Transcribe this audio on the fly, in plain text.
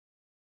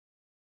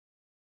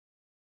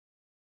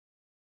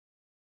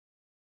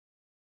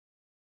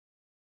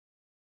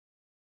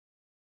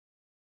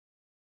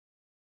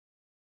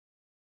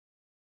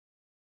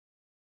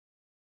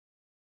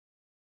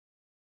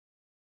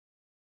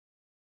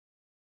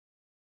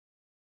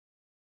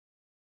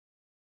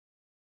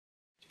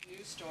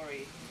new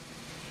story.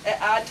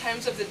 At odd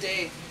times of the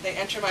day, they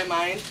enter my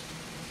mind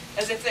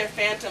as if they're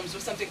phantoms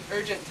with something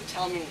urgent to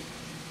tell me.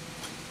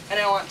 And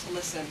I want to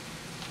listen.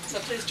 So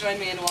please join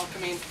me in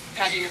welcoming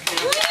Patricia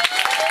McNair.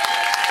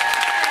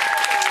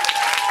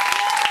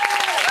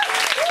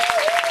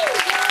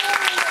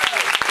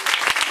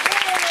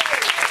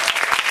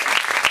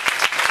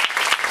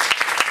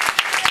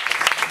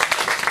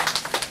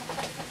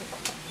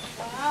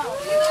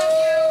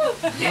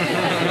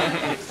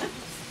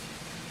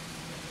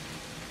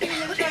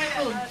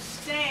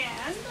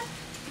 Stand.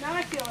 Now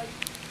I feel like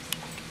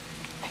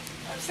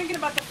I was thinking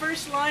about the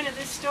first line of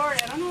this story.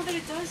 I don't know that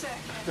it does that.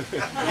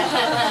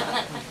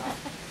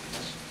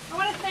 I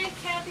want to thank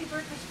Kathy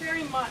Burkus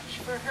very much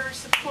for her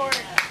support.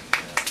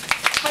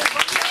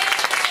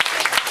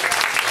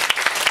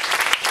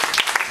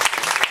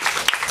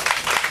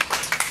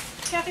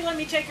 Kathy let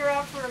me take her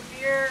out for a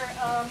beer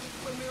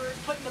when we were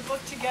putting the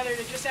book together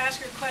to just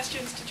ask her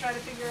questions to try to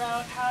figure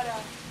out how to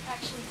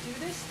actually do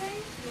this thing.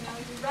 You know,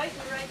 you write,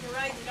 you write, you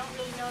write, you don't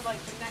really know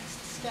like the next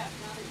step.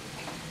 Now that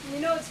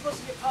you know it's supposed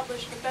to get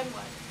published, but then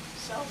what?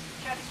 So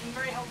Kathy's been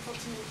very helpful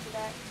to me for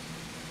that.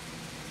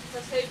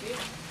 That's baby.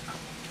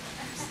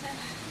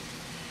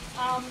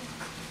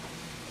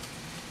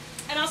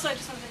 And also I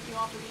just want to thank you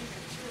all for being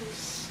here. It's really,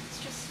 it's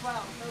just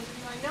swell. Those of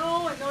you I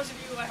know and those of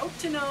you I hope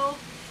to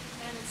know,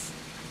 and it's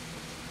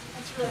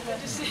really good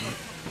to see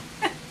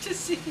to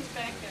see you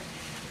back there.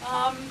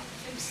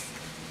 And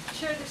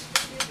share this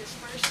with you, this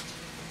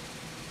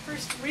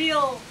first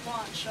real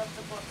launch of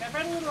the book. I've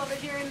read a little of it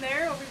here and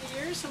there over the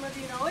years. Some of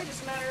you know it.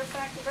 As a matter of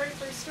fact, the very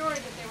first story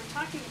that they were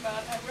talking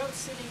about, I wrote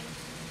sitting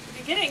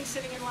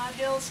in Lott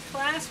Hill's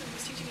class when he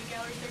was teaching a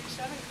Gallery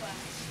 37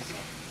 class.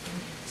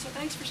 So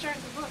thanks for starting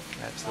the book.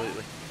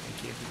 Absolutely.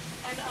 Thank you.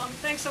 And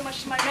thanks so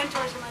much to my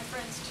mentors and my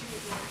friends too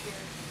who are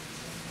here.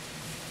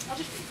 I'll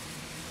just read.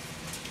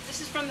 This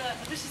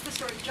is the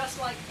story,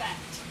 Just Like That.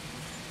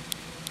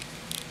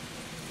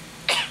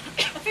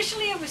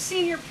 Officially it was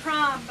senior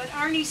prom, but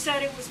Arnie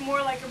said it was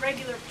more like a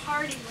regular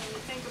party when you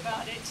think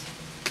about it.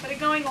 But a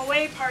going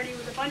away party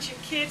with a bunch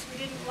of kids we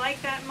didn't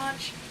like that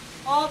much,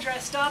 all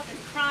dressed up and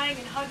crying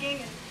and hugging,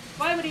 and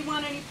why would he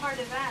want any part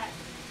of that?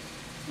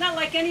 Not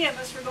like any of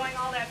us were going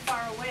all that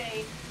far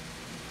away.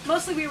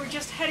 Mostly we were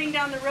just heading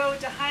down the road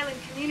to Highland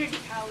Community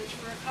College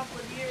for a couple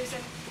of years,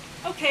 and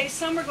okay,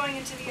 some were going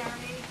into the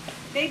Army,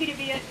 maybe to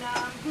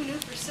Vietnam, who knew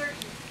for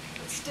certain,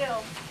 but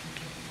still.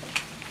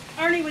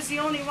 Arnie was the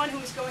only one who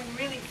was going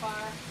really far,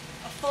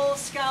 a full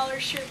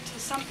scholarship to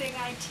something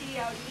IT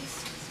out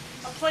east,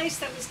 a place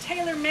that was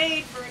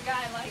tailor-made for a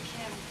guy like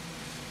him.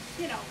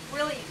 You know,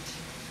 brilliant.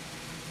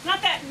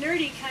 Not that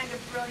nerdy kind of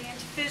brilliant,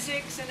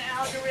 physics and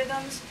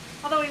algorithms,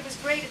 although he was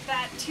great at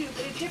that too,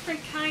 but a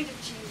different kind of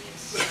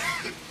genius.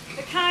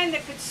 The kind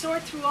that could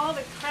sort through all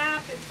the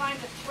crap and find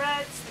the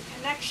threads, the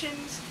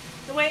connections,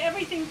 the way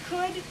everything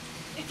could,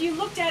 if you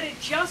looked at it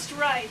just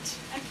right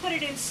and put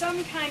it in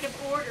some kind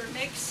of order,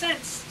 make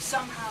sense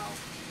somehow.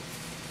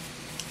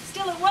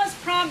 Still, it was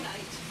prom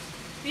night,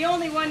 the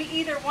only one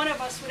either one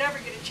of us would ever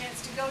get a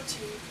chance to go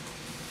to.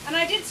 And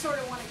I did sort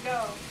of want to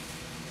go.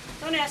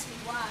 Don't ask me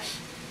why.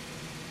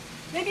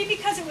 Maybe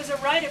because it was a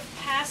rite of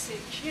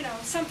passage, you know,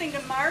 something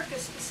to mark a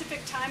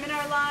specific time in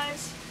our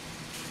lives.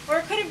 Or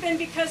it could have been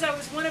because I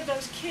was one of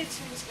those kids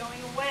who was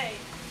going away.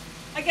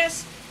 I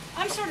guess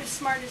I'm sort of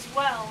smart as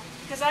well,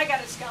 because I got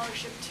a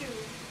scholarship too,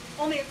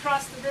 only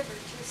across the river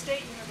to a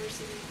state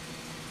university.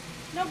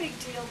 No big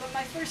deal, but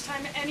my first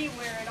time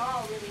anywhere at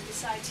all, really,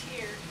 besides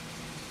here.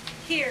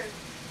 Here,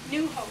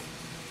 New Hope,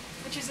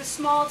 which is a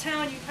small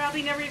town you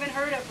probably never even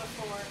heard of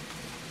before.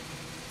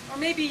 Or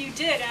maybe you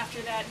did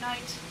after that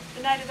night,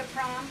 the night of the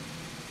prom.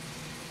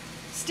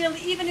 Still,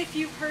 even if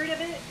you've heard of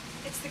it,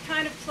 it's the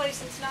kind of place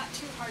that's not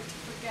too hard to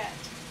forget.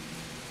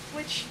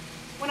 Which,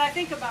 when I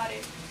think about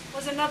it,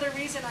 was another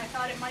reason I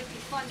thought it might be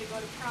fun to go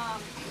to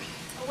prom.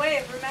 A way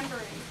of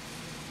remembering.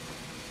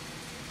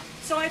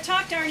 So I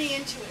talked Arnie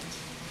into it,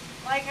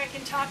 like I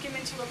can talk him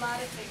into a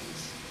lot of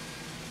things.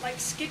 Like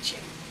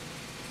skitching.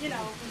 You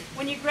know,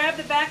 when you grab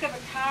the back of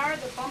a car,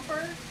 the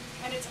bumper,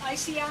 and it's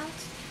icy out,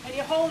 and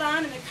you hold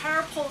on and the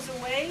car pulls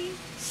away,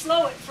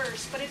 slow at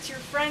first, but it's your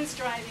friends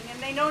driving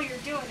and they know you're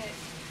doing it.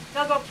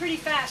 They'll go pretty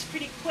fast,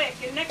 pretty quick,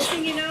 and next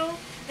thing you know,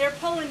 they're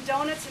pulling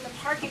donuts in the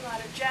parking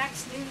lot of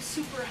Jack's new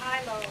super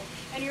high-low,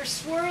 and you're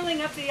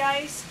swirling up the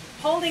ice,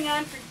 holding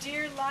on for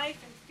dear life,